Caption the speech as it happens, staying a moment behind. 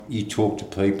you talk to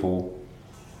people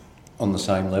on the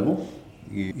same level.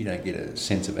 You don't get a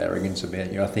sense of arrogance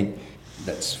about you. I think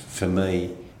that's, for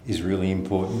me, is really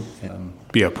important.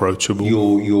 Be approachable.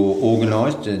 You're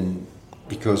organised, and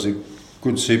because a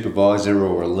good supervisor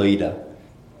or a leader,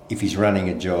 if he's running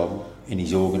a job and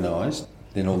he's organised,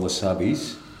 then all the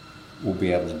subbies will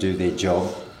be able to do their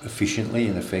job efficiently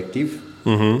and effective,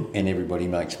 and everybody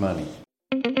makes money.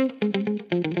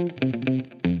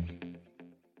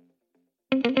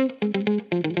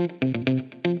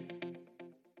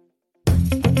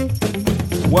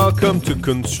 Welcome to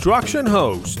Construction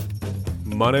Host.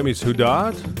 My name is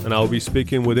Hudad, and I'll be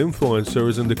speaking with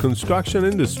influencers in the construction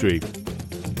industry.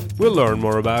 We'll learn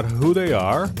more about who they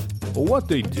are, what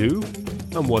they do,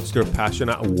 and what's their passion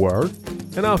at work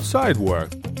and outside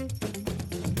work.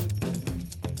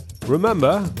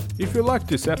 Remember, if you like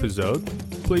this episode,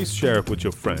 please share it with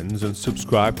your friends and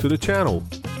subscribe to the channel.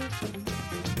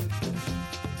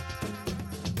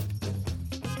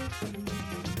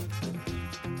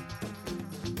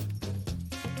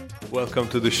 Welcome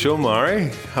to the show,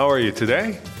 Mari. How are you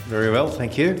today? Very well,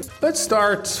 thank you. Let's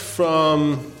start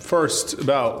from first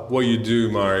about what you do,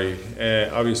 Mari.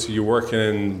 Obviously, you're working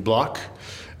in Block.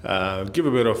 Give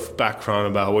a bit of background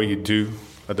about what you do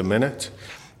at the minute.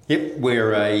 Yep,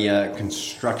 we're a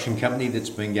construction company that's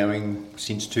been going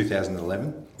since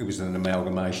 2011. It was an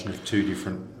amalgamation of two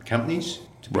different companies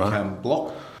to become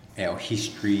Block. Our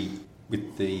history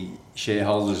with the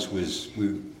shareholders was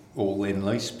we were all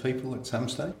Lend-Lease people at some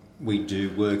stage. We do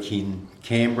work in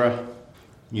Canberra,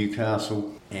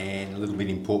 Newcastle, and a little bit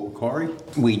in Port Macquarie.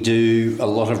 We do a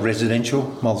lot of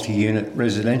residential, multi-unit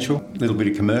residential, a little bit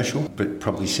of commercial, but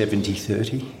probably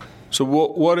 70-30. So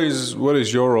what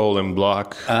is your role in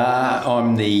Block?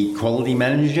 I'm the quality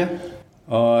manager.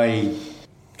 I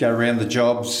go around the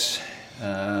jobs.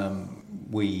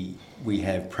 We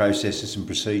have processes and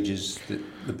procedures that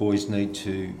the boys need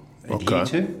to adhere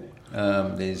to.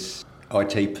 There's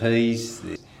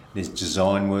ITPs, there's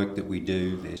design work that we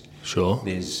do.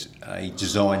 There's a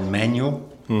design manual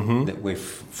that we've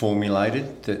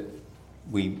formulated that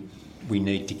we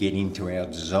need to get into our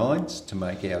designs to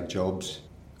make our jobs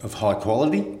of high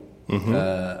quality.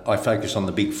 I focus on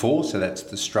the big four, so that's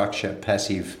the structure,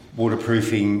 passive,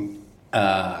 waterproofing,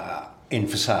 and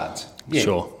facades. Yeah.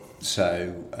 Sure.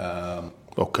 So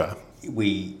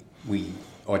we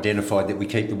identified that we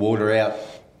keep the water out.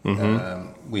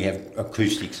 We have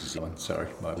acoustics as well. Sorry,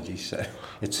 my apologies. So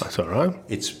that's all right.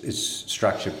 It's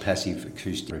structure, passive,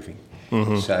 acoustic roofing.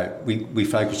 So we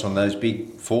focus on those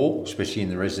big four, especially in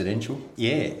the residential.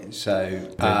 Yeah.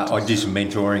 So I do some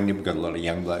mentoring. We've got a lot of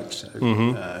young blokes. So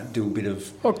do a bit of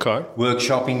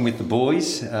workshopping with the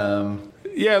boys.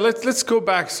 Let's go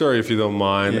back. Sorry, if you don't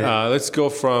mind. Let's go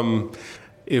from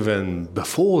even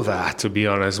before that, to be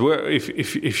honest. Where,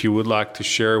 if you would like to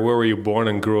share, where were you born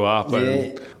and grew up,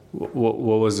 and what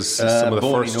was some of the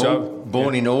first jobs?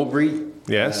 Born in Albury.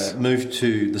 Yes. Moved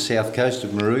to the south coast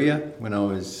of Moruya when I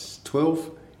was 12.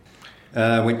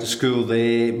 Went to school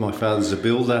there. My father's a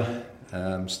builder.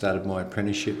 Started my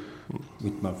apprenticeship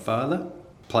with my father.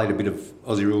 Played a bit of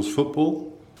Aussie rules football.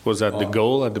 Was that the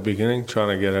goal at the beginning,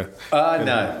 trying to get a...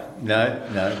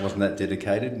 No, it wasn't that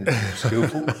dedicated and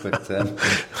skillful. But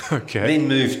then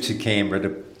moved to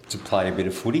Canberra to play a bit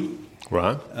of footy.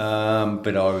 Right.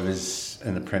 But I was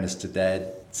an apprentice to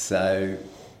Dad, so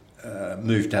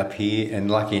moved up here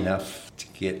and lucky enough to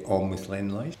get on with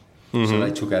Lend-Lease. So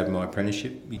they took over my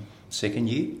apprenticeship second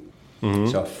year.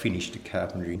 So I finished a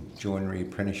carpentry joinery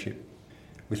apprenticeship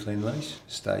with Lend-Lease.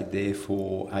 Stayed there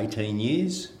for 18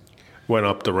 years. Went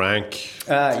up the rank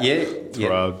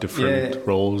throughout different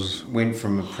roles. Went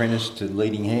from apprentice to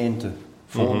leading hand to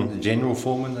foreman, the general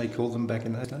foreman, they called them back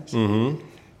in those days.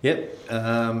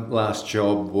 Last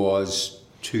job was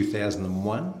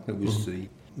 2001. It was the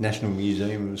National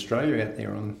Museum of Australia out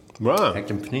there on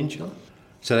Acton Peninsula.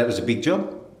 So that was a big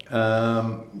job.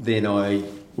 Then I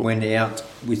went out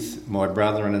with my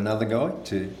brother and another guy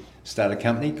to start a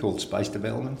company called Space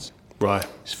Developments. Right.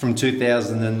 From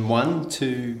 2001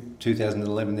 to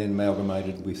 2011, then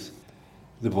amalgamated with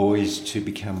the boys to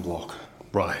become Block.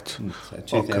 Right. So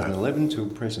 2011 till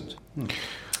present.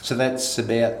 So that's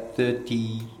about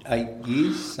 38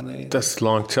 years. That's a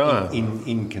long time.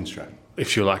 In construction.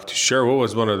 If you like to share, what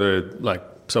was one of the,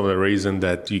 some of the reasons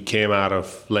that you came out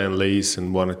of Lend-Lease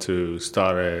and wanted to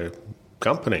start a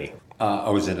company?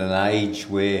 I was at an age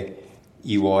where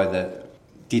you either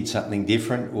did something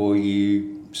different or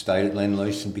you stayed at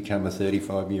Lend-Lease and become a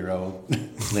 35-year-old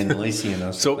Lend-Leasean,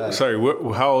 I suppose. So, sorry,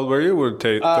 how old were you? In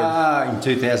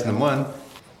 2001.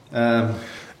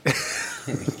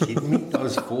 Are you kidding me? I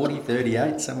was 40,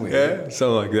 38, somewhere. Yeah,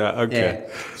 something like that. Okay.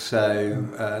 Yeah.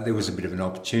 So there was a bit of an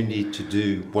opportunity to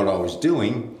do what I was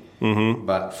doing,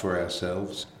 but for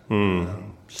ourselves.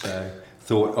 So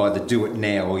thought either do it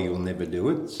now or you'll never do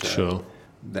it. So Sure.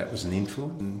 that was an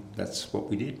influence, and that's what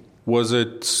we did. Was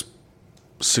it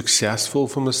successful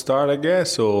from the start, I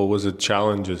guess, or was it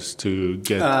challenges to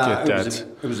get that?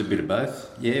 It was a bit of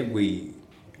both. Yeah, we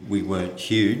weren't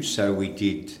huge, so we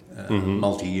did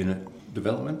multi-unit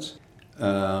developments.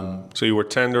 So you were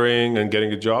tendering and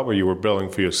getting a job, or you were building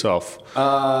for yourself?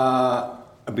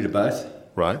 A bit of both.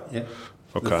 Right. Yeah.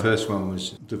 Okay. The first one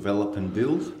was develop and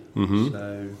build.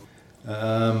 So,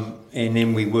 and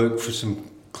then we worked for some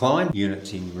client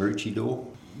units in Maroochydore.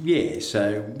 Yeah,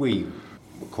 so we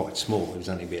were quite small. There was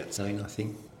only about 10, I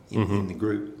think, in the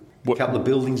group. A couple of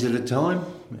buildings at a time,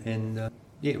 and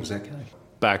it was okay.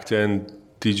 Back then,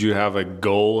 did you have a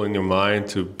goal in your mind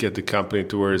to get the company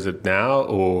to where is it now,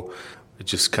 or it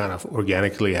just kind of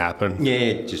organically happened? Yeah,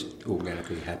 it just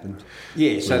organically happened.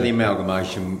 Yeah, so the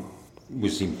amalgamation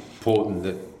was important,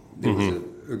 that there was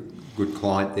a good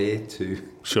client there to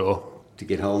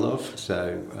get hold of.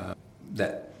 So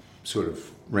that sort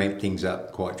of ramped things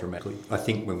up quite dramatically. I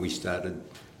think when we started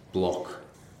Block,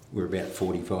 we were about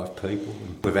 45 people.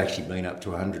 We've actually been up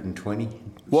to 120.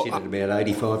 Sit at about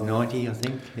 85, 90, I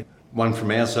think. One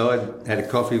from our side had a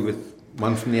coffee with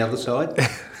one from the other side.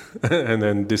 And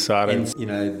then decided.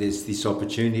 And, there's this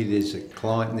opportunity, there's a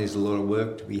client, and there's a lot of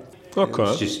work to be. Okay. It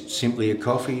was just simply a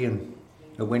coffee, and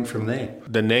it went from there.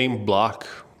 The name Block,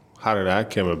 how did that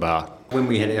come about? When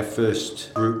we had our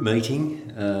first group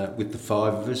meeting with the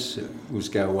 5 of us, it was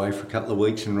go away for a couple of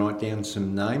weeks and write down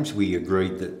some names. We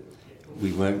agreed that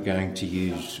we weren't going to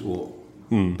use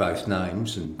both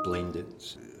names and blend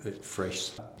it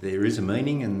fresh. There is a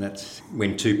meaning, and that's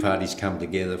when two parties come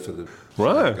together for the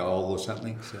goal or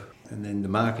something. So, and then the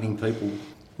marketing people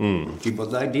did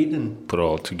what they did and put it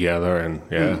all together, and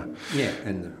and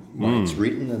the way it's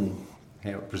written and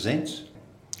how it presents.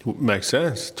 Makes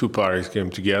sense. Two parties came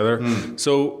together.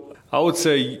 So I would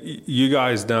say you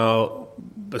guys now,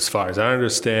 as far as I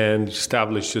understand,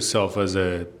 established yourself as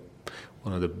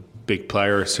one of the big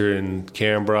players here in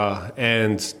Canberra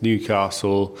and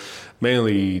Newcastle,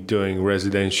 mainly doing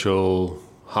residential,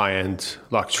 high-end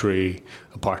luxury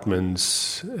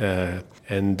apartments.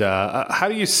 How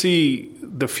do you see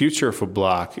the future for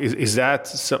Block? Is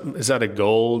that a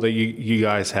goal that you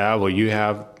guys have, or you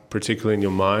have particularly in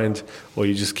your mind, or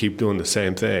you just keep doing the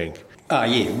same thing?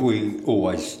 We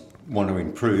always want to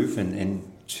improve and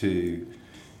to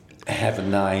have a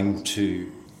name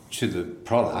to the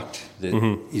product that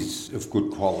is of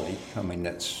good quality. I mean,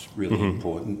 that's really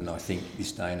important, and I think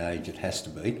this day and age it has to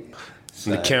be.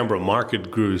 So, the Canberra market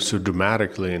grew so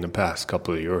dramatically in the past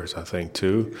couple of years, I think,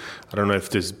 too. I don't know if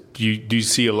do you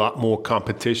see a lot more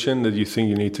competition that you think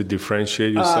you need to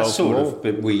differentiate yourself sort more? of,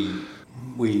 but we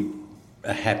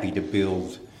are happy to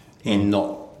build and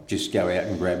not just go out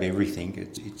and grab everything.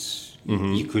 It's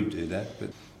you could do that, but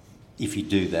if you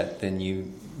do that, then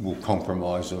you will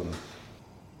compromise on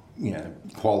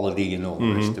quality and all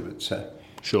the rest of it.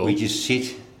 So we just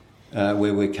sit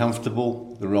where we're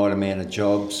comfortable, the right amount of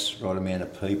jobs, right amount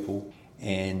of people,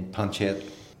 and punch out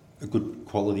a good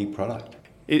quality product.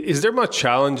 Is there much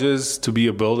challenges to be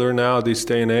a builder now this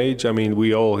day and age? I mean,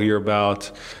 we all hear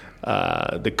about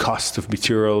the cost of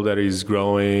material that is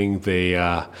growing.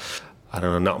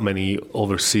 Not many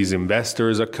overseas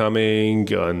investors are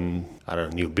coming, and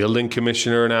new building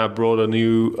commissioner now brought a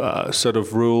new set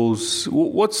of rules.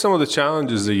 What's some of the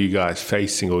challenges that you guys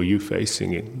facing, or you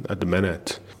facing at the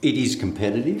minute? It is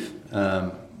competitive.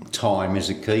 Time is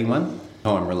a key one.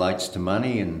 Time relates to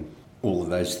money and all of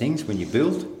those things when you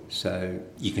build. So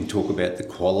you can talk about the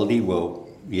quality. Well,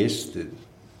 yes, the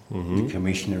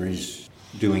commissioner is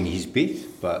doing his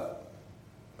bit, but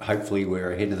hopefully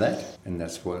we're ahead of that, and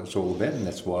that's what it's all about, and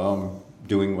that's why I'm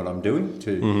doing what I'm doing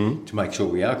to make sure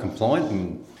we are compliant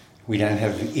and we don't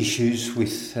have issues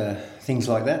with things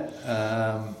like that.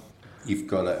 You've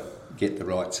got to get the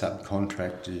right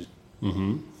subcontractors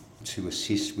to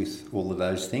assist with all of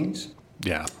those things.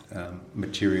 Yeah.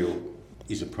 Material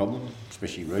is a problem,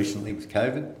 especially recently with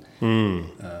COVID,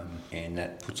 and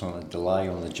that puts on a delay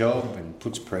on the job and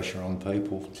puts pressure on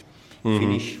people to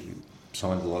finish. We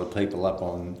signed a lot of people up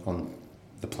on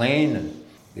the plan, and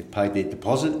they've paid their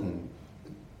deposit and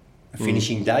a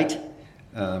finishing date,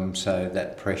 so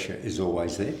that pressure is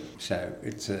always there. So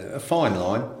it's a fine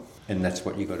line, and that's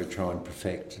what you've got to try and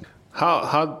perfect.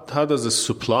 How does a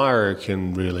supplier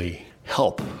can really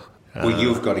help Well,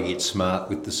 you've got to get smart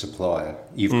with the supplier.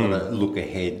 You've got to look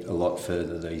ahead a lot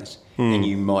further these days. And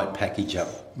you might package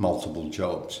up multiple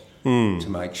jobs to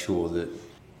make sure that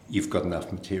you've got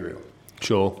enough material.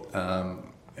 Sure.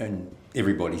 And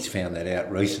everybody's found that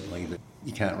out recently, that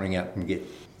you can't ring up and get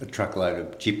a truckload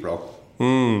of gyprock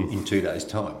in 2 days'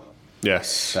 time. Yes.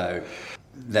 So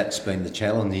that's been the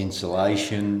challenge. The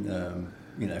insulation,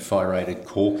 fire-rated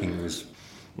caulking was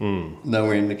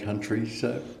nowhere in the country.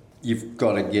 So you've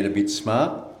got to get a bit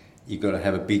smart. You've got to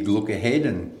have a big look ahead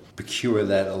and procure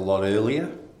that a lot earlier.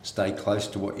 Stay close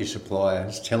to what your supplier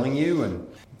is telling you, and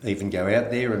even go out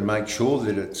there and make sure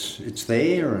that it's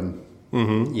there. And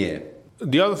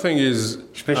The other thing is...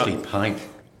 especially paint.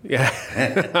 Yeah.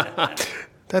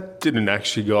 That didn't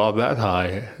actually go up that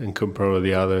high in comparison with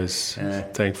the others,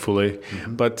 thankfully.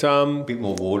 But A bit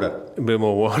more water. a bit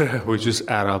more water. We just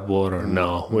add up water.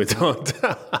 No, we don't.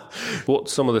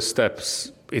 What's some of the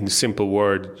steps, in simple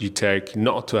word, you take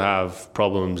not to have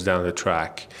problems down the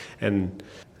track, and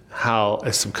how a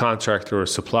subcontractor or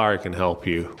supplier can help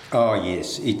you? Oh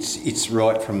yes, it's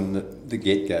right from the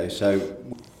get-go. So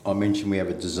I mentioned we have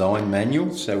a design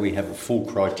manual, so we have a full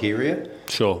criteria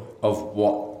Sure. of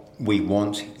what we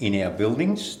want in our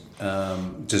buildings,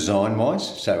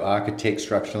 design-wise. So architects,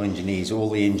 structural engineers, all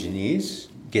the engineers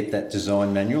get that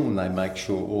design manual, and they make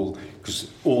sure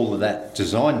because all of that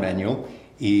design manual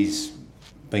is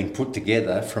being put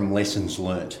together from lessons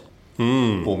learnt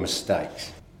or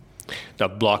mistakes.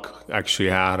 That block actually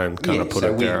had and kind of put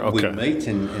it there. Okay. We meet,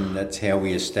 and that's how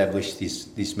we establish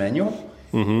this manual.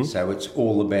 So it's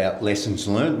all about lessons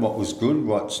learned, what was good,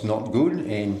 what's not good,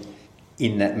 and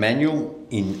in that manual,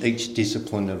 in each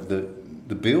discipline of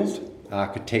the build,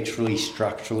 architecturally,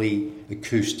 structurally,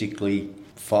 acoustically,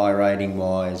 fire rating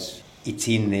wise, it's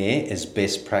in there as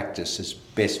best practice, as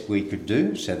best we could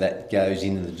do. So that goes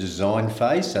into the design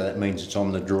phase. So that means it's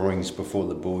on the drawings before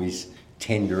the boys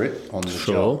tender it on the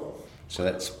job. So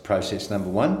that's process number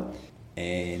one.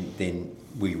 And then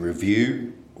we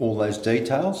review all those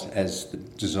details as the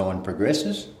design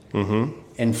progresses.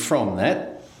 And from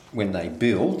that, when they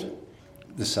build,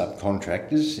 the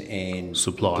subcontractors and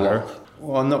supplier.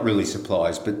 Well, not really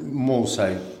suppliers, but more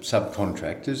so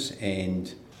subcontractors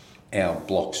and our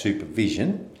block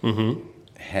supervision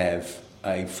have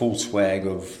a full swag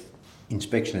of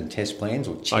inspection and test plans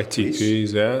or checklists.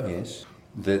 ITPs, yeah. Yes,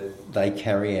 that they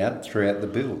carry out throughout the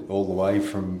build, all the way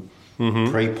from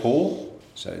pre-pour.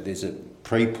 So there's a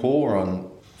pre-pour on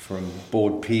from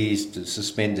board piers to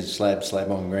suspended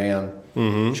slab on ground,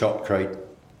 shotcrete,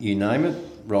 you name it,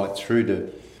 right through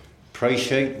to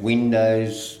pre-sheet,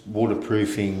 windows,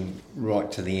 waterproofing,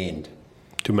 right to the end.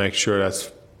 To make sure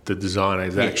that's the design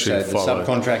is actually so followed.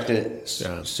 The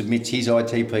subcontractor submits his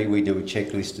ITP, we do a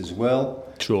checklist as well.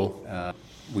 Sure.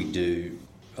 We do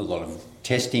a lot of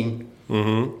testing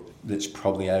that's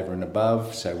probably over and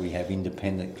above, so we have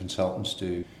independent consultants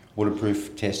do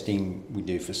waterproof testing, we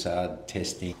do facade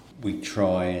testing. We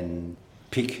try and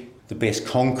pick the best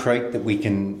concrete that we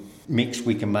can mix,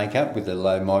 we can make up with a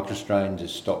low microstrain to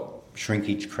stop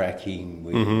shrinkage cracking.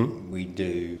 We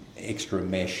do extra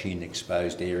mesh in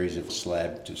exposed areas of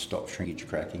slab to stop shrinkage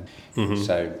cracking.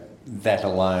 So that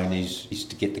alone is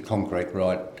to get the concrete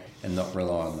right and not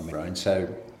rely on the membrane. So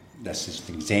that's just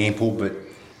an example, but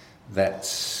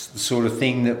that's the sort of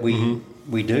thing that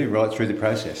we do right through the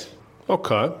process.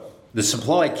 Okay. The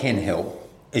supply can help.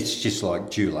 It's just like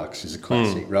Dulux is a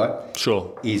classic, right?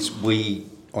 Sure. Is we,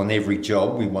 on every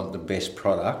job, we want the best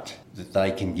product that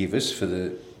they can give us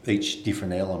for each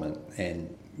different element.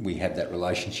 And we have that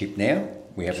relationship now.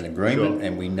 We have an agreement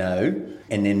and we know.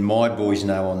 And then my boys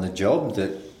know on the job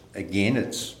that, again,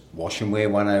 it's wash and wear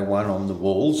 101 on the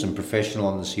walls and professional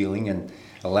on the ceiling and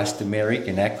elastomeric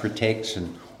and Acrotex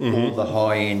and all the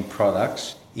high-end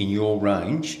products in your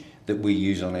range that we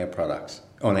use on our products,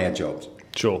 on our jobs.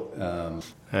 Sure.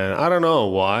 And I don't know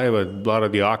why, but a lot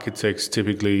of the architects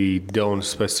typically don't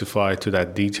specify to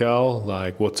that detail,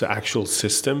 like what's the actual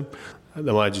system.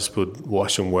 They might just put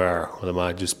wash and wear, or they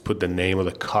might just put the name of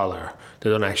the color.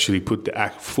 They don't actually put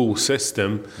the full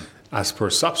system as per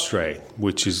substrate,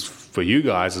 which is, for you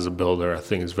guys as a builder, I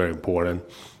think is very important.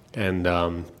 And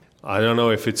I don't know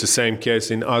if it's the same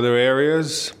case in other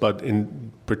areas, but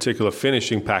in particular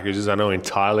finishing packages, I know in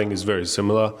tiling is very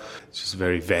similar. It's just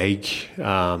very vague.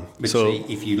 But see,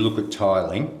 if you look at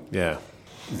tiling,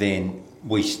 then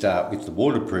we start with the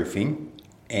waterproofing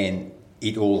and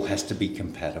it all has to be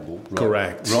compatible. Right,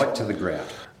 correct. Right to the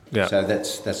grout. Yeah. So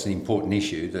that's an important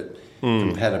issue, that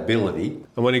compatibility.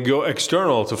 And when you go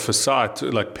external to facade,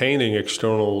 like painting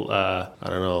external,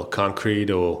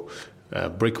 concrete or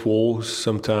brick walls,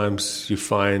 sometimes you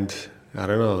find I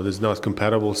don't know, there's not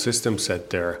compatible system set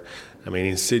there. I mean,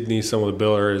 in Sydney, some of the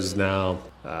builders now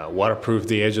waterproof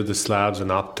the edge of the slabs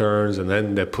and upturns, and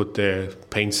then they put the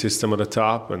paint system at the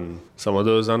top, and some of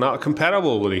those are not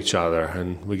compatible with each other,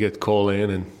 and we get called in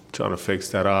and trying to fix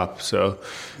that up. So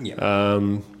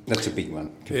that's a big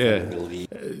one, compatibility.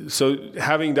 Yeah. So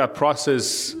having that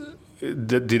process,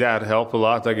 did that help a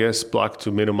lot, I guess, Block,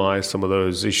 to minimize some of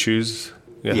those issues?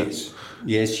 Yeah.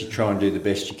 Yes, you try and do the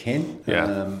best you can.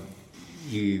 Yeah.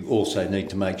 You also need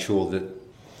to make sure that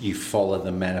you follow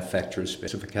the manufacturer's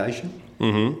specification.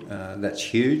 Mm-hmm. That's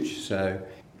huge. So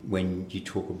when you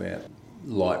talk about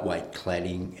lightweight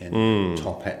cladding and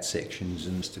top hat sections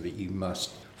and stuff, you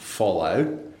must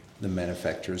follow the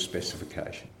manufacturer's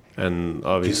specification. And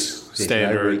obvious there's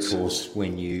standards. no recourse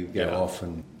when you go off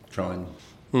and try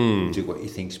and do what you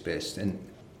think's best. And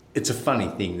it's a funny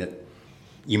thing that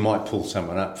you might pull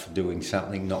someone up for doing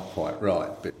something not quite right,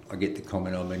 but I get the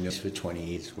comment, I've been doing this for 20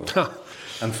 years. Well,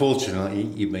 unfortunately,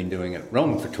 you've been doing it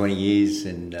wrong for 20 years,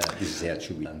 and this is how it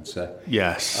should be done. So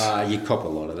yes, you cop a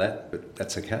lot of that, but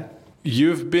that's okay.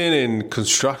 You've been in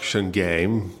construction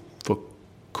game for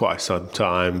quite some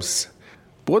times.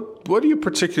 What do you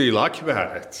particularly like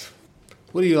about it?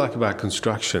 What do you like about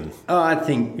construction? I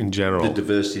think in general, the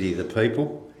diversity of the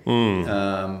people.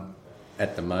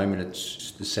 At the moment,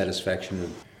 it's the satisfaction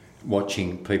of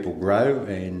watching people grow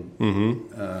and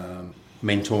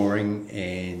mentoring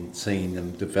and seeing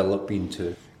them develop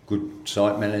into good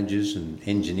site managers and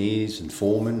engineers and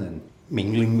foremen and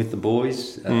mingling with the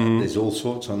boys. There's all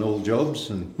sorts on all jobs.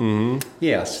 And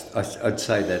I'd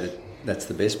say that's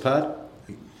the best part.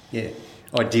 Yeah.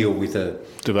 I deal with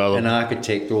an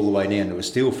architect all the way down to a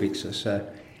steel fixer, so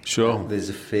sure. There's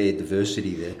a fair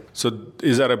diversity there. So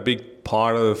is that a big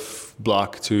part of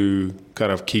Block to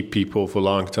kind of keep people for a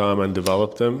long time and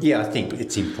develop them? Yeah, I think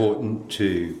it's important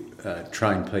to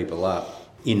train people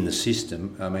up in the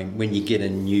system. I mean, when you get a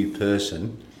new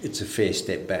person, it's a fair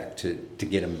step back to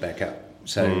get them back up.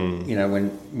 So,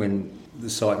 when the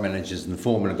site managers and the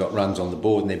foremen have got runs on the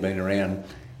board and they've been around,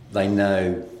 they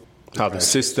know how the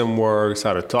system works,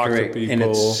 how to talk to people. And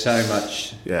it's so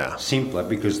much simpler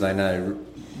because they know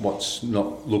what's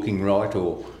not looking right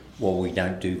or, well, we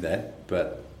don't do that.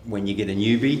 But when you get a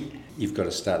newbie, you've got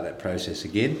to start that process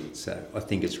again. So I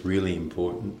think it's really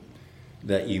important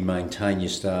that you maintain your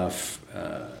staff,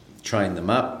 train them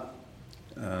up,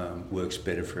 works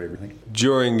better for everything.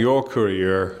 During your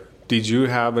career, did you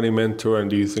have any mentor, and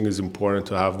do you think it's important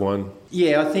to have one?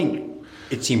 Yeah, I think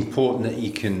it's important that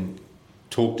you can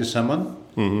talk to someone,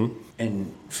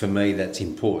 and for me that's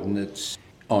important.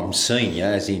 I'm senior,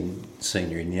 as in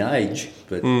senior in the age,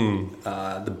 but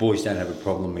the boys don't have a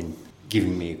problem in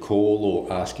giving me a call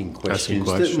or asking questions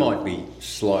that might be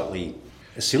slightly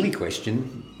a silly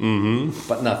question,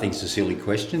 but nothing's a silly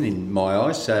question in my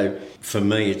eyes. So for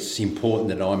me it's important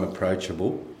that I'm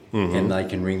approachable and they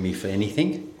can ring me for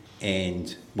anything.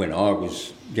 And when I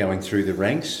was going through the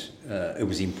ranks, it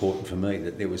was important for me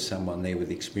that there was someone there with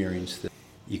experience that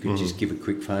you could just give a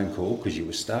quick phone call because you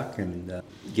were stuck and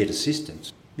get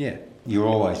assistance. Yeah, you're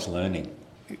always learning.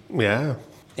 Yeah.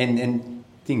 And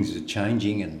things are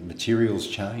changing and materials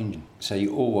change, so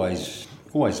you're always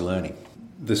learning.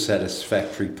 The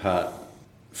satisfactory part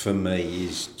for me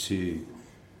is to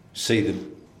see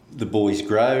the boys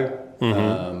grow,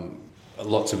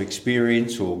 lots of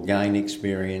experience or gain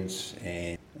experience,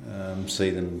 and see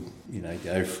them,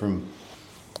 go from,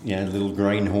 little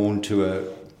greenhorn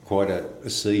to quite a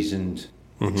seasoned,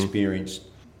 experienced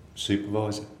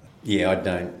supervisor. Yeah, I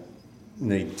don't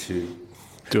need to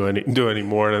do any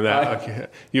more than that. Okay.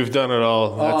 You've done it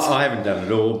all. I haven't done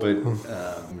it all, but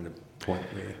I'm at a point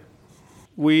where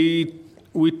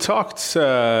we talked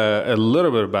a little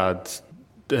bit about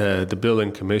the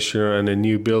building commissioner and the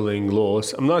new building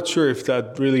laws. I'm not sure if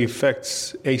that really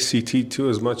affects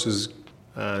ACT2 as much as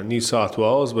New South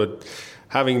Wales, but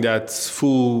having that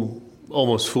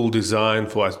almost full design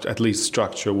for at least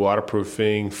structure,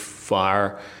 waterproofing,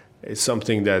 fire, is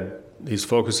something that he's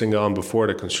focusing on before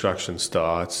the construction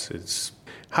starts.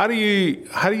 How do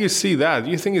you see that? Do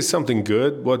you think it's something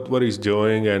good, what he's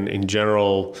doing? And in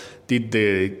general, did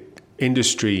the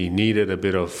industry needed a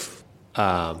bit of,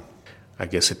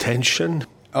 attention?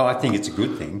 Oh, I think it's a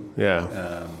good thing.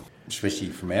 Yeah. Especially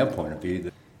from our point of view,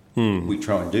 that we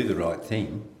try and do the right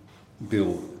thing,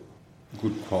 build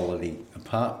good quality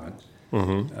apartments,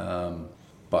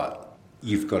 but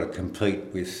you've got to compete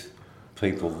with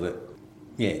people that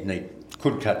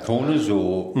could cut corners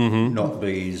or not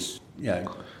be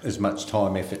as much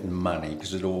time, effort and money,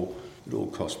 because it all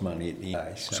costs money at the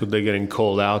end. So they're getting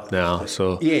called out now.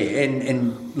 So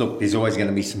and look, there's always going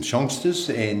to be some shongsters,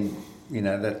 and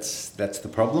that's the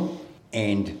problem.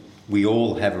 And we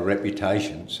all have a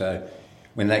reputation. So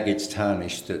when that gets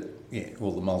tarnished, that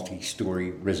all the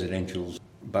multi-storey residential's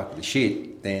bucket of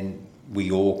shit, then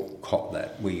we all cop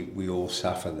that. We all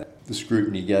suffer that. The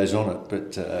scrutiny goes on it.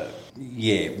 But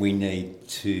we need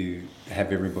to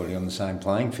have everybody on the same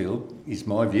playing field, is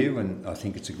my view, and I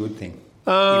think it's a good thing.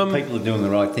 If people are doing the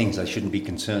right things, they shouldn't be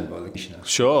concerned by the commissioner.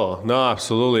 Sure. No,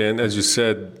 absolutely. And as you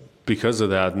said, because of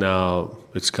that, now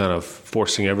it's kind of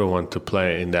forcing everyone to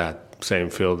play in that same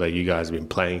field that you guys have been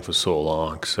playing for so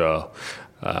long. So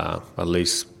at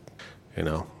least,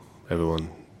 everyone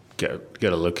get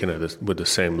a look in it with the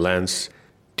same lens.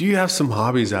 Do you have some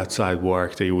hobbies outside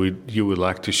work that you would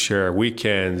like to share?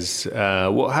 Weekends,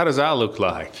 how does that look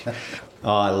like?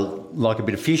 I like a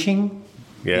bit of fishing.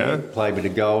 Yeah. Play a bit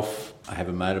of golf. I have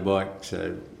a motorbike,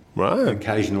 so right.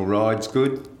 Occasional ride's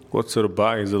good. What sort of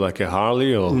bike? Is it like a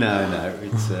Harley or? No,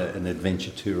 it's an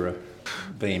adventure tourer,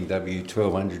 BMW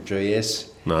 1200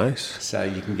 GS. Nice. So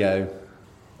you can go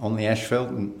on the asphalt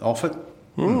and off it.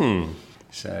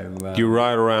 So do you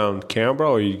ride around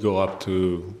Canberra or you go up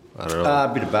to, I don't know?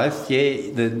 A bit of both,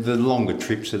 yeah. The longer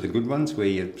trips are the good ones where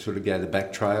you sort of go the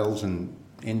back trails and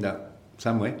end up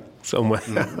somewhere.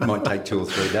 It might take 2 or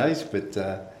 3 days, but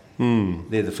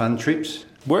they're the fun trips.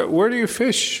 Where do you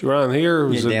fish around here?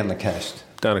 Down the coast.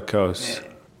 Down the coast.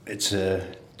 Yeah. It's a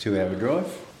 2-hour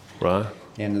drive. Right.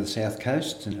 Down to the south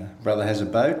coast, and a brother has a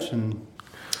boat, and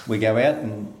we go out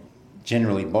and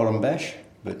generally bottom bash,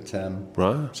 but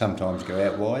sometimes go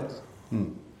out wide.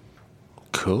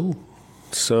 Cool.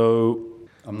 So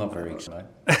I'm not very excited.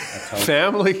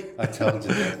 Family? I told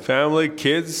you that. Family,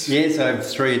 kids? Yes, I have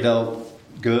 3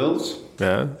 adult girls.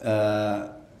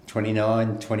 Yeah.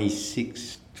 29,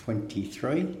 26,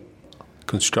 23.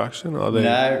 Construction? Are they?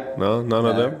 No, none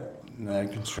of them? No,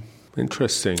 construction.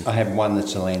 Interesting. I have one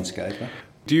that's a landscaper.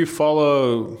 Do you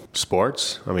follow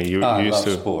sports? I mean, you I used love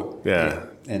to. sport. Yeah.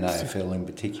 And AFL in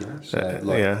particular. So I'd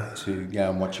like to go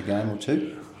and watch a game or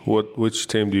two. Which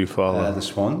team do you follow? The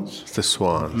Swans. The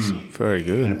Swans. Very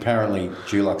good. And apparently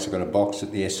Dulux have got a box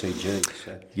at the SCG.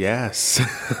 So, yes,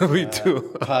 we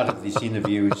do. Part of this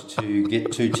interview is to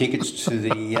get 2 tickets to the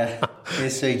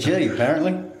SCG,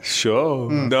 apparently.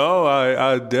 Sure. No,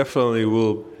 I definitely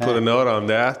will put a note on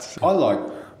that. I like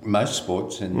most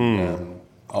sports, and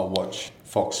I'll watch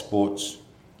Fox Sports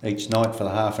each night for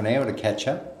the half an hour to catch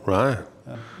up. Right.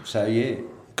 So, yeah.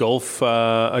 Golf,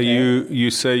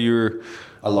 you say you're...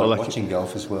 I like watching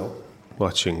golf as well.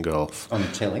 Watching golf. On the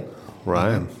telly.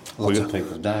 Right. Lots of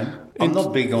people don't. I'm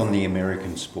not big on the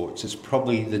American sports. It's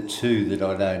probably the 2 that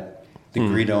I don't... The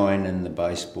gridiron and the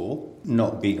baseball.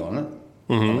 Not big on it.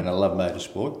 I mean, I love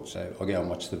motorsport, so I go and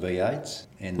watch the V8s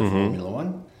and the Formula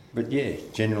 1. But yeah,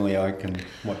 generally I can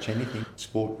watch anything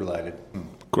sport-related.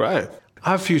 Great.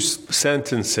 I have a few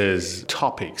sentences,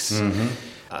 topics.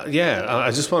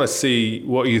 I just want to see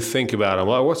what you think about them.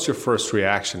 Well, what's your first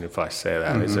reaction if I say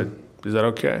that? Is that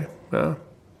okay? Yeah.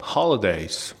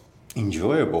 Holidays.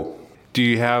 Enjoyable. Do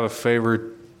you have a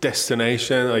favorite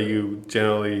destination? Are you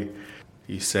generally,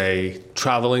 you say,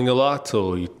 traveling a lot?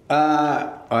 Or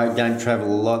I don't travel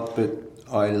a lot, but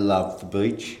I love the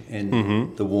beach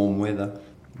and the warm weather.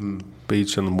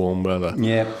 Beach and warm weather.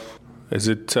 Yeah. Is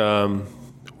it...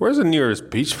 where's the nearest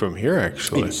beach from here,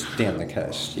 actually? It's down the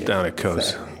coast, yeah. Down the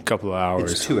coast. A couple of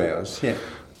hours. It's 2 hours, yeah.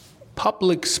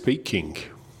 Public speaking.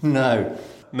 No.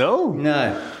 No?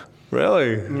 No.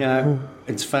 Really? No.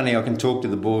 It's funny, I can talk to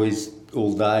the boys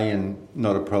all day and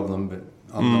not a problem, but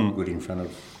I'm not good in front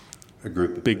of a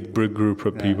group of big group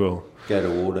of people. Go to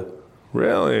water.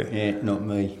 Really? Yeah, not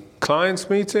me. Clients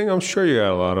meeting? I'm sure you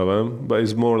got a lot of them, but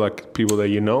it's more like people that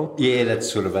you know? Yeah,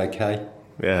 that's sort of okay.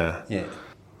 Yeah. Yeah.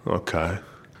 Okay.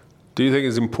 Do you think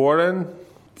it's important?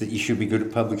 That you should be good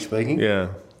at public speaking? Yeah.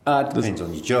 It depends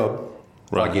on your job.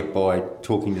 Right. I get by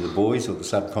talking to the boys or the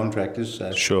subcontractors,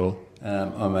 so sure.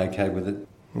 I'm okay with it.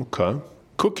 Okay.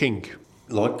 Cooking.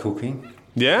 Like cooking.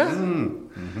 Yeah?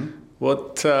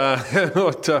 What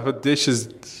type of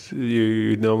dishes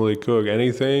you normally cook?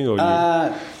 Anything? Or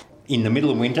in the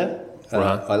middle of winter,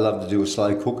 right. I love to do a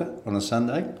slow cooker on a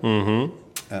Sunday.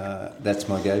 That's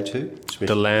my go-to.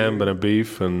 The lamb and a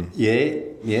beef and...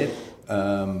 Yeah.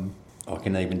 I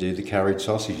can even do the curried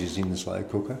sausages in the slow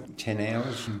cooker. 10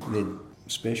 hours, they're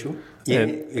special. Yeah,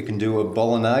 you can do a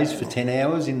bolognese for 10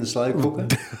 hours in the slow cooker.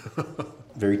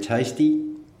 Very tasty.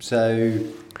 So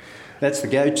that's the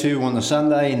go-to on the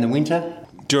Sunday in the winter.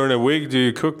 During the week, do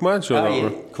you cook much? Or yeah,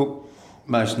 cook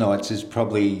most nights. Is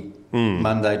probably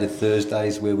Monday to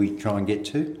Thursdays where we try and get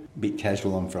to. A bit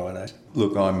casual on Fridays.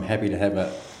 Look, I'm happy to have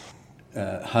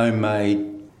a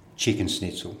homemade chicken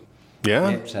schnitzel. Yeah?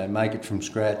 Yep, so make it from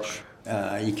scratch.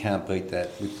 You can't beat that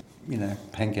with,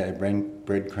 panko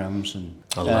breadcrumbs and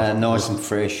I love nice and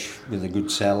fresh with a good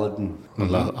salad. And I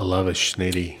love a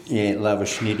schnitty. yeah, love a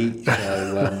schnitty.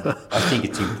 So I think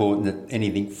it's important that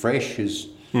anything fresh is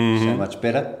so much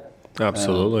better.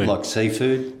 Absolutely. Like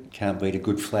seafood, can't beat a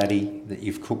good flatty that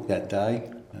you've cooked that day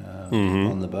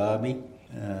on the barbie.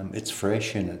 It's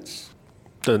fresh and it's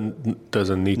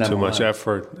doesn't need too much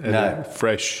effort. And No.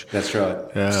 fresh. That's right.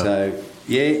 Yeah. So,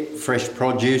 fresh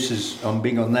produce I'm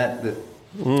big on that. That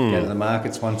go to the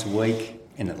markets once a week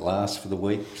and it lasts for the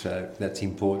week. So that's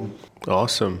important.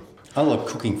 Awesome. I like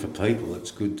cooking for people.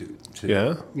 It's good to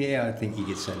Yeah? Yeah, I think you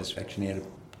get satisfaction out of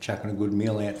chucking a good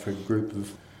meal out for a group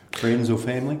of friends or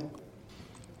family.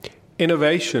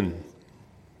 Innovation.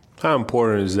 How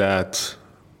important is that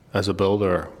as a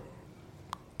builder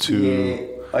to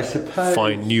I suppose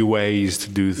find new ways to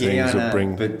do things I or know,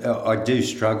 bring? but I do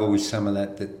struggle with some of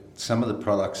that. That some of the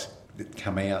products that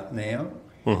come out now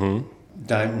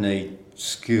don't need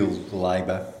skilled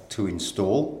labour to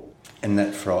install, and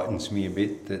that frightens me a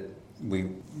bit. That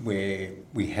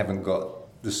we haven't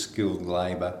got the skilled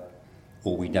labour,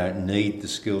 or we don't need the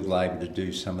skilled labour to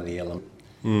do some of the elements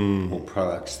or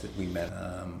products that we make.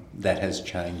 That has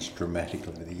changed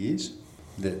dramatically over the years.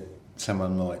 That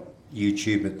someone might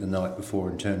YouTube it the night before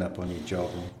and turn up on your job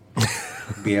and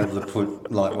be able to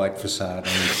put lightweight facade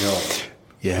on your job.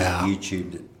 Yeah.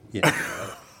 YouTubed it. Yeah.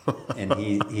 And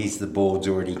here's the boards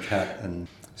already cut and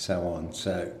so on.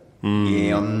 So,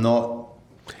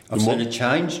 I've seen it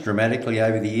change dramatically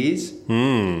over the years.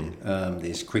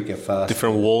 There's quicker, faster.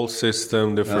 Different wall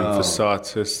system, different facade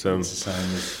systems. It's the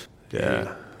same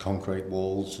as concrete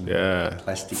walls and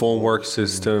plastic formwork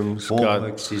systems.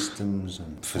 Formwork systems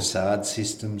and facade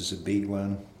systems is a big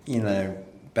one.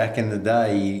 Back in the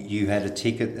day, you had a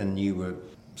ticket and you were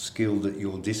skilled at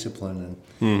your discipline.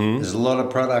 And there's a lot of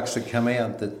products that come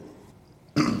out that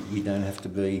you don't have to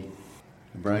be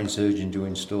a brain surgeon to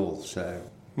install. So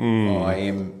I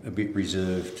am a bit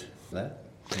reserved for that.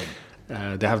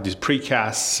 They have these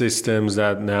precast systems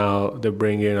that now they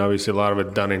bring in, obviously a lot of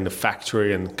it done in the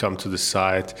factory and come to the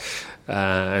site.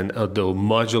 And the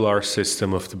modular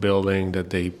system of the building that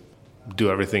they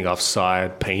do everything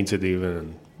off-site, paint it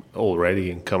even already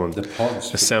and come and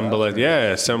assemble it.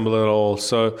 Yeah, assemble it all.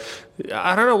 So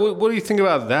I don't know, what do you think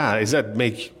about that? Does that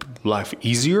make life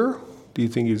easier? Do you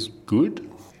think it's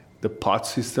good? The pot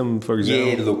system, for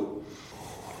example? Yeah, look,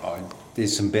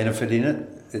 there's some benefit in it.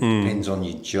 It depends on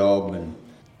your job and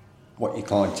what your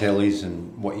clientele is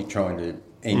and what you're trying to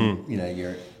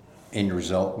your end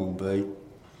result will be.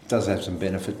 It does have some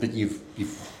benefit, but you've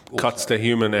cuts the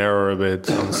human error a bit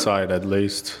on site at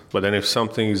least. But then if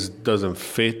something doesn't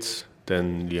fit,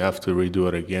 then you have to redo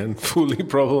it again fully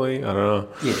probably. I don't know.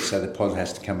 Yeah, so the pod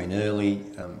has to come in early.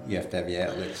 You have to have your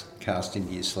outlets cast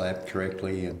into your slab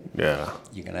correctly, and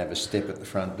you're going to have a step at the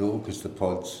front door because the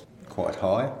pod's quite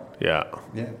high. Yeah.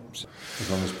 So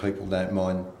as long as people don't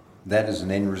mind that as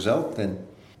an end result, then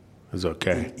it's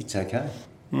okay. It's okay.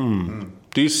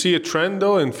 Do you see a trend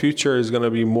though in future is going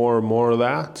to be more and more of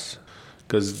that?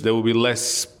 Because there will be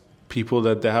less people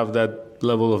that they have that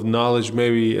level of knowledge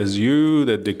maybe as you,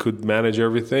 that they could manage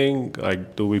everything.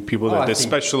 Like there will be people that they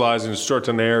specialize in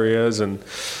certain areas and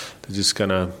they're just going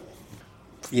to...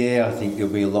 Yeah, I think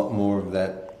there'll be a lot more of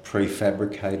that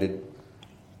prefabricated...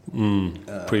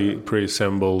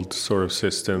 pre-assembled sort of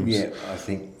systems. Yeah, I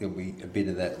think there'll be a bit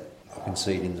of that. I can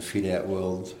see it in the fit-out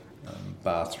world,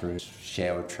 bathrooms,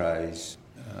 shower trays,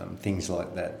 things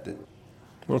like that.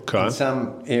 Okay. In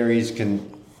some areas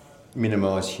can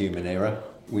minimise human error,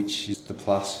 which is the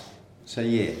plus. So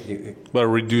but it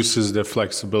reduces the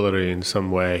flexibility in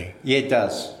some way. Yeah, it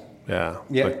does. Yeah.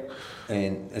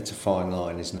 And it's a fine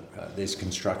line, isn't it? There's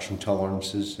construction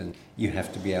tolerances, and you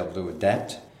have to be able to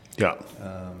adapt. Yeah.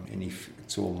 And if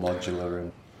it's all modular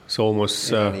and it's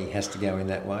almost everything has to go in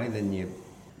that way, then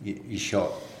you're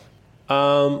shot.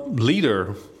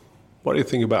 Leader. What do you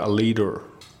think about a leader?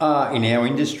 In our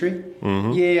industry,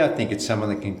 I think it's someone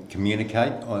that can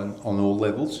communicate on all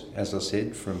levels, as I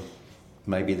said, from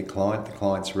maybe the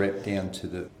client's rep down to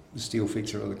the steel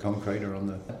fixer or the concreter on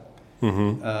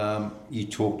the... you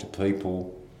talk to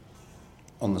people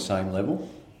on the same level.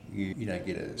 You don't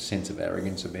get a sense of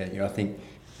arrogance about you. I think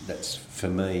that's, for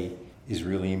me, is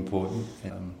really important.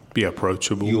 Be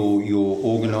approachable. You're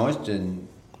organised, and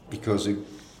because a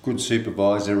good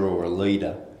supervisor or a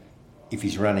leader, if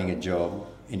he's running a job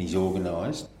and he's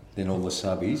organised, then all the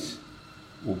subbies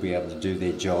will be able to do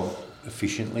their job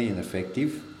efficiently and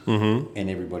effective, and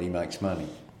everybody makes money.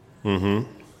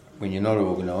 When you're not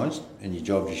organised and your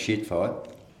job's a shit fight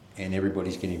and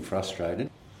everybody's getting frustrated,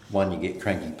 one, you get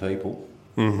cranky people,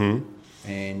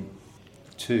 and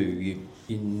too,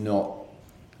 you're not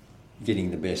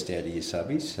getting the best out of your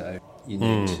subbies, so you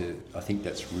need to, I think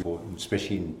that's really important,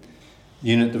 especially in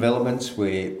unit developments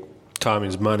where... Time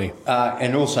is money.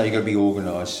 And also you've got to be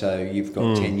organised, so you've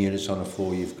got 10 units on the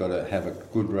floor, you've got to have a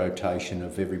good rotation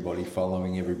of everybody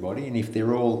following everybody, and if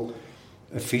they're all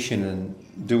efficient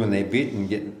and doing their bit and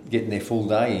getting their full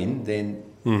day in, then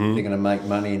they're going to make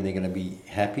money and they're going to be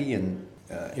happy, and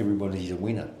everybody's a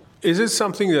winner. Is it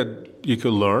something that you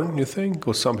could learn, you think,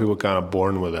 or some people are kind of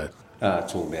born with it?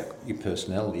 It's all about your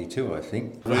personality too, I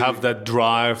think. Have that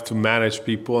drive to manage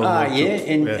people.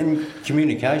 And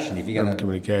communication. If you're going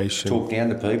to talk down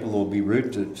to people or be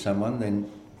rude to someone, then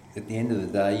at the end of the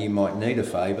day you might need a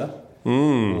favour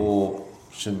or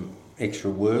some extra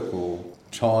work or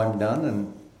time done,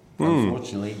 and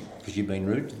unfortunately, because you've been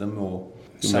rude to them, or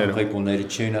some people need a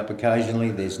tune-up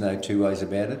occasionally, there's no two ways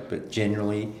about it, but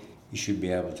generally you should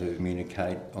be able to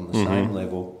communicate on the same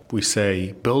level. We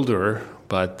say builder,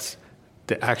 but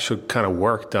the actual kind of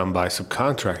work done by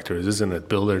subcontractors, isn't it?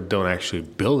 Builders don't actually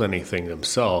build anything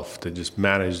themselves. They just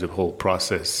manage the whole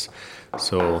process.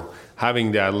 So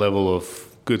having that level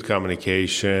of good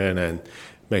communication and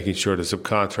making sure the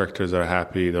subcontractors are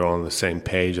happy, they're on the same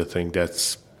page, I think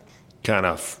that's kind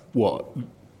of what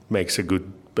makes a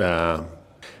good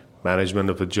management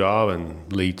of a job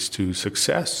and leads to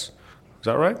success. Is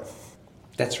that right?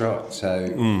 That's right.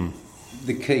 So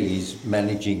the key is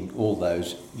managing all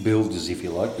those builders, if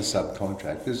you like, the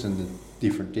subcontractors and the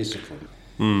different disciplines.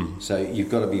 So you've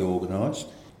got to be organised,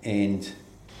 and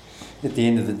at the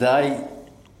end of the day,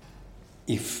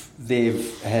 if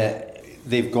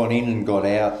they've gone in and got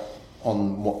out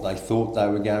on what they thought they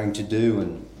were going to do,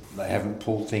 and they haven't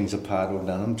pulled things apart or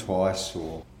done them twice,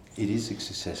 or it is a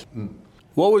success.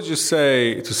 What would you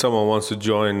say to someone who wants to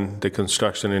join the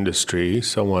construction industry,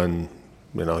 someone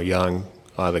young,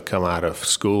 either come out of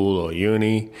school or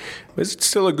uni? Is it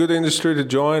still a good industry to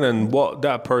join, and what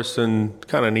that person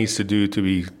kind of needs to do to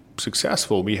be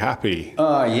successful, be happy?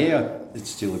 Yeah, it's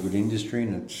still a good industry,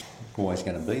 and it's always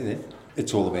going to be there.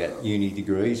 It's all about uni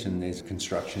degrees, and there's a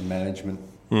construction management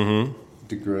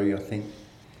degree, I think.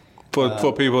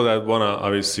 For people that want to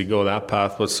obviously go that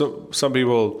path, but some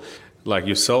people like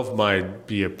yourself might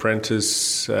be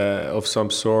apprentice of some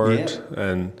sort. Yeah.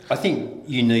 And I think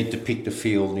you need to pick the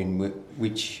field in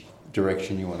which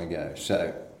direction you want to go.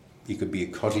 So you could be a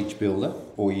cottage builder,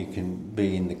 or you can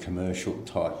be in the commercial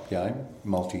type game,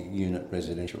 multi-unit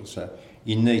residential. So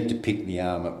you need to pick the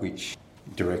arm at which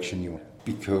direction you want,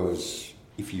 because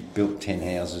if you've built 10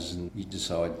 houses and you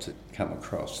decide to come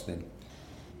across, then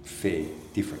fair,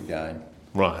 different game.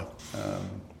 Right.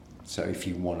 So if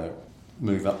you want to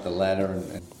move up the ladder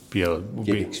and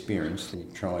get experience, then you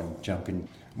try and jump in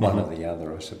one or the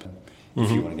other, I suppose. If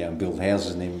you want to go and build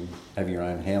houses and then have your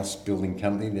own house building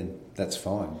company, then that's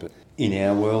fine. But in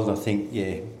our world, I think,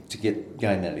 to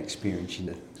gain that experience, and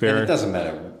it doesn't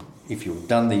matter if you've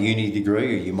done the uni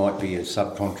degree, or you might be a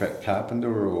subcontract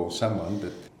carpenter or someone,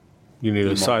 but you need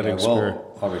a side experience.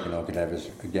 Well, I reckon I could have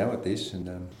a go at this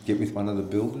and get with one of the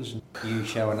builders. And you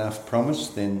show enough promise,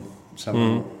 then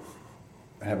someone will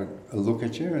have a look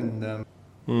at you, and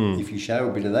if you show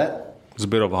a bit of that. It's a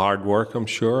bit of hard work, I'm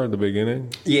sure, at the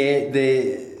beginning. Yeah,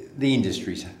 the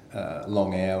industry's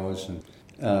long hours and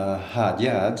hard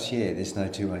yards. Yeah, there's no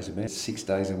two ways about it. 6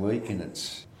 days a week, and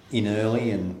it's in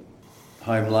early and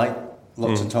home late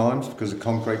lots of times because of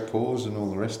concrete pours and all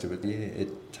the rest of it. Yeah,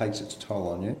 it takes its toll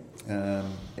on you.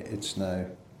 It's no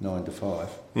 9 to 5.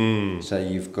 So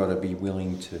you've got to be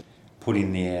willing to put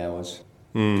in the hours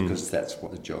because that's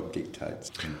what the job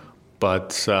dictates.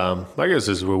 But I guess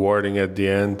it's rewarding at the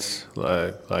end.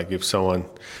 Like if someone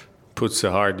puts a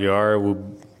hard yard,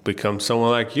 will become someone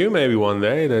like you maybe one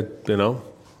day that,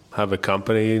 have a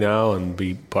company now and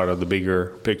be part of the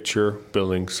bigger picture,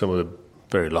 building some of the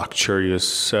very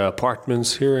luxurious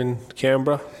apartments here in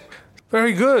Canberra.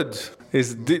 Very good.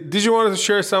 Did you want to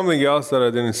share something else that I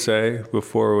didn't say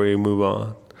before we move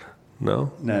on?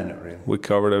 No? No, not really. We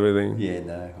covered everything? Yeah,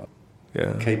 no.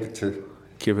 Yeah.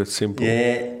 Keep it simple.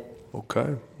 Yeah.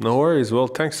 Okay. No worries. Well,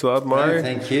 thanks a lot, Murray. No,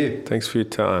 thank you. Thanks for your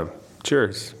time.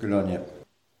 Cheers. Good on you.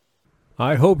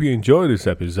 I hope you enjoyed this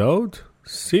episode.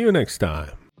 See you next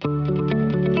time.